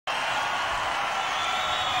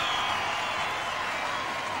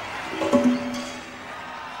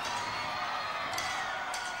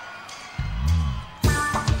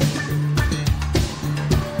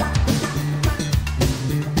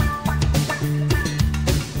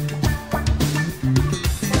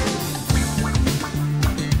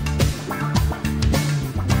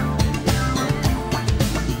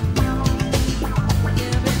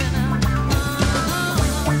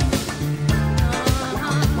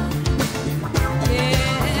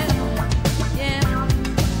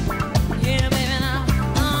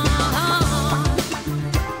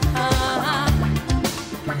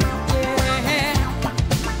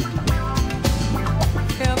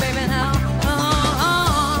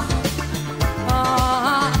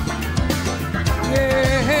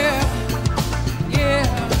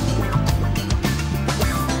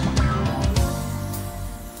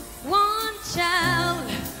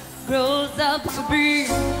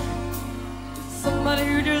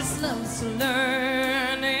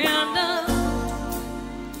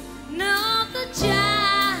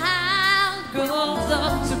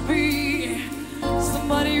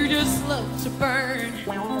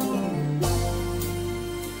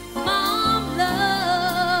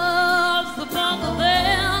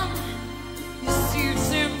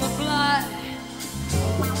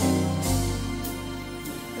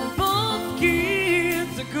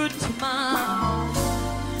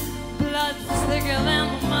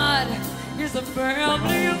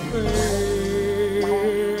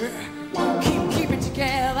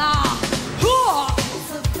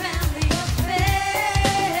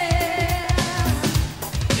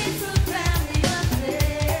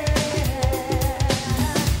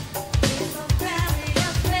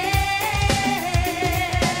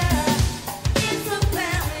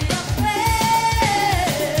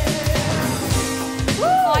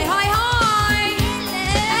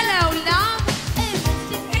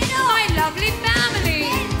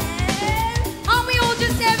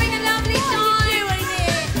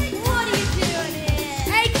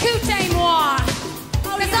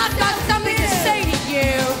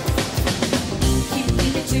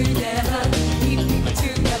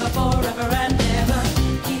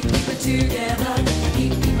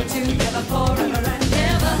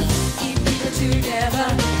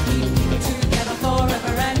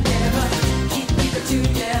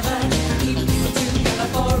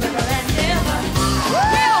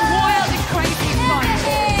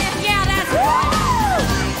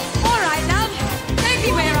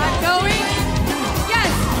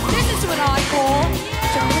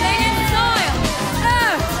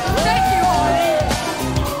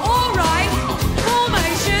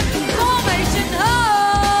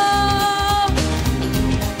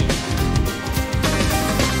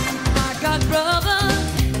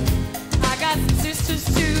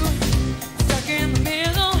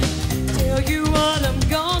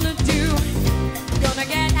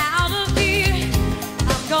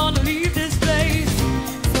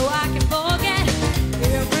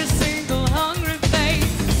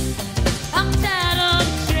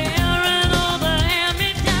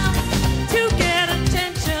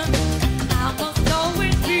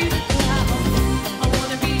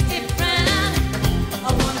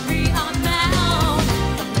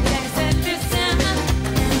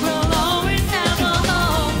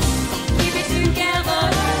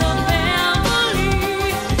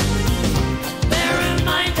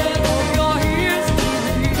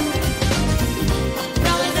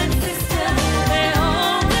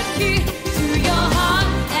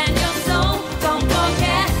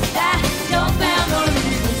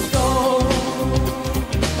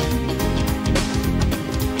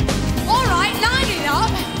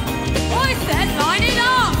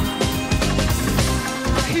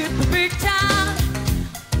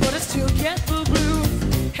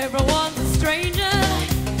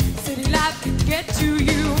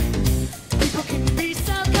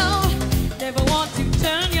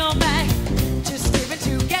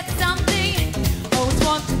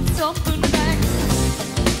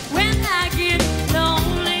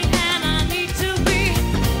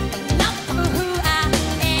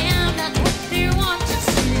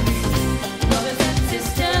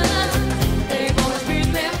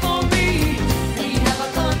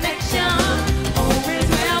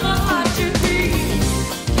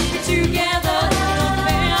Together, the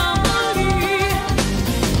family.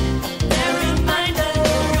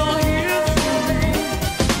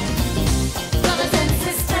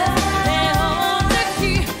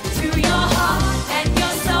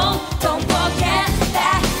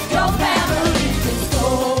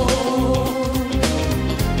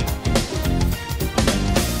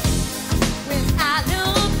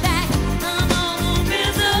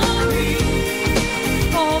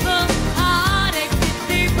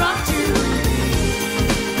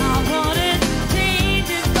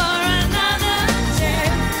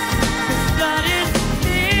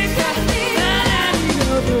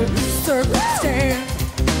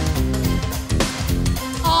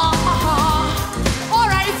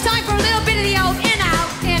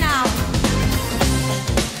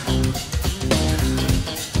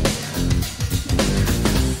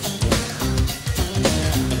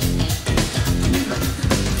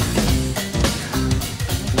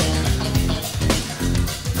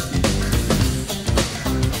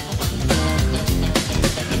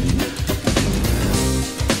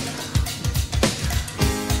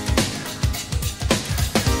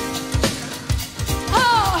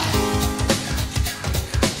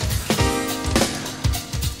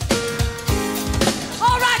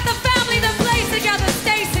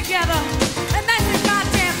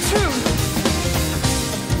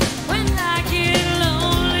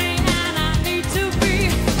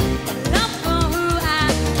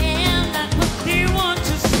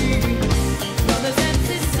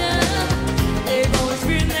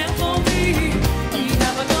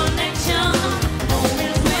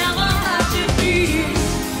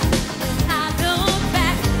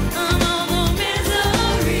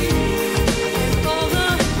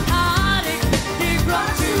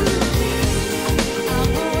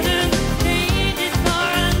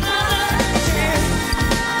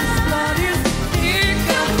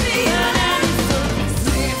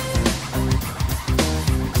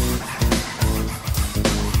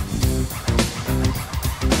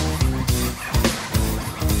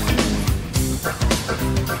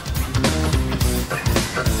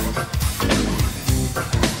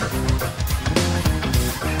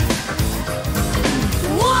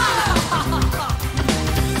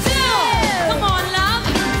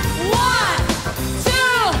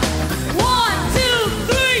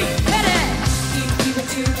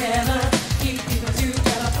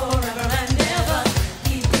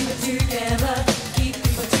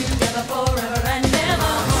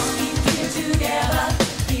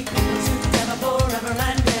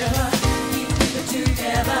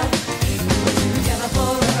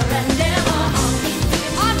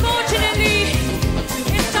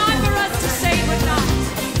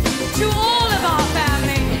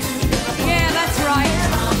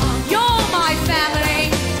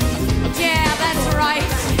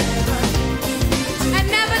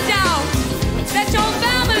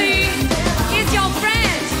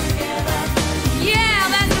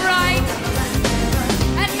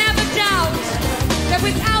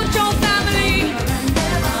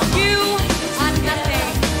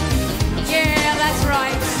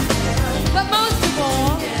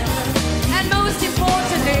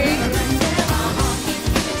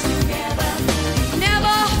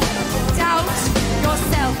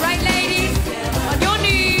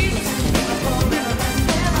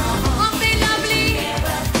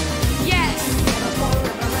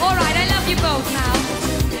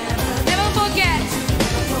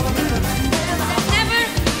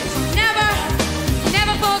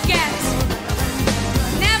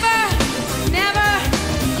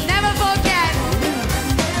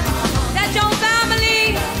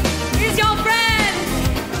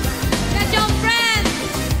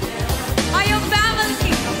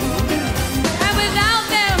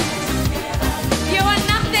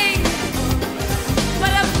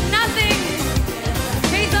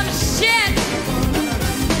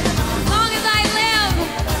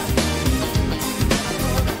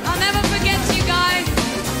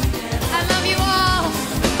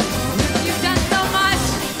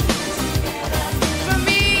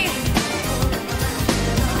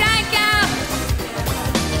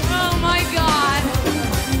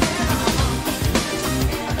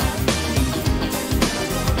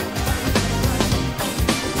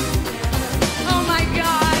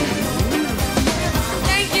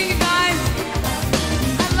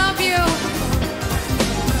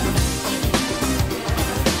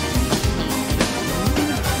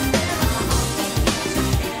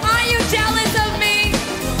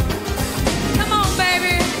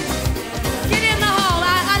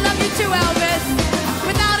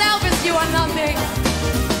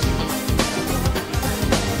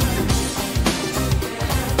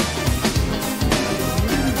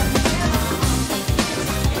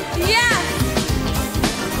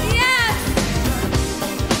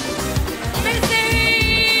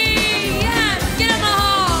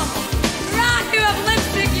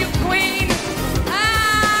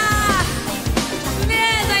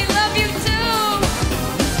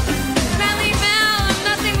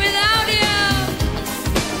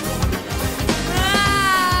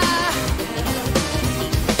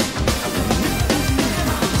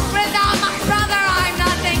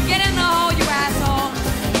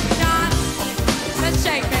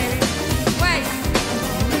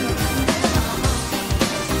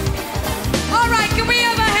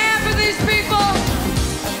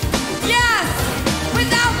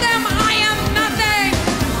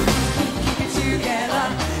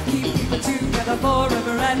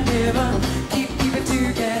 ever. Keep people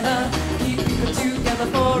together. Keep people together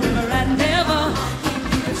forever and ever. Keep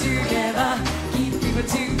people together. Keep people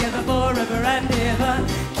together forever and ever.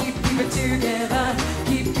 Keep people together.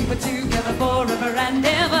 Keep people together forever and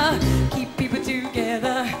ever. Keep people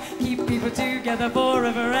together. Keep people together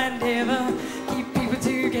forever and ever. Keep people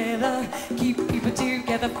together. Keep people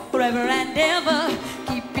together forever and ever.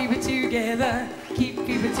 Keep people together. Keep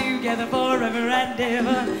people together forever and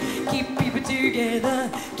ever. Keep people together.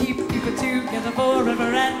 Keep people together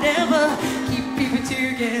forever and ever. Keep people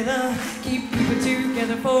together. Keep people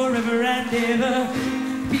together forever and ever.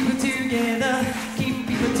 People together. Keep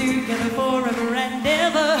people together forever and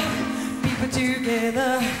ever. People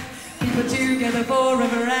together. People together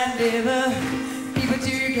forever and ever. People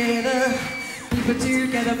together. People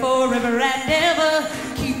together forever and ever.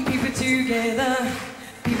 Keep people together.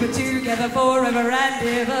 People together forever and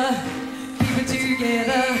ever. People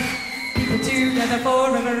together. People together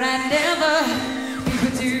forever and ever.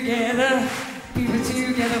 People together. People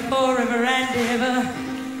together forever and ever.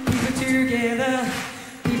 People together.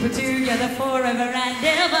 People together forever and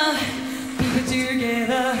ever. People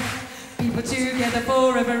together. People together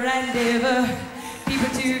forever and ever.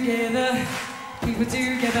 People together. People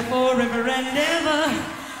together forever and ever.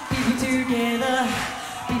 People together.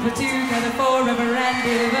 People together forever and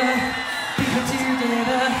ever. People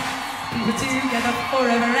together. People together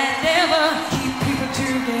forever and ever. Keep people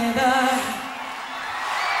together.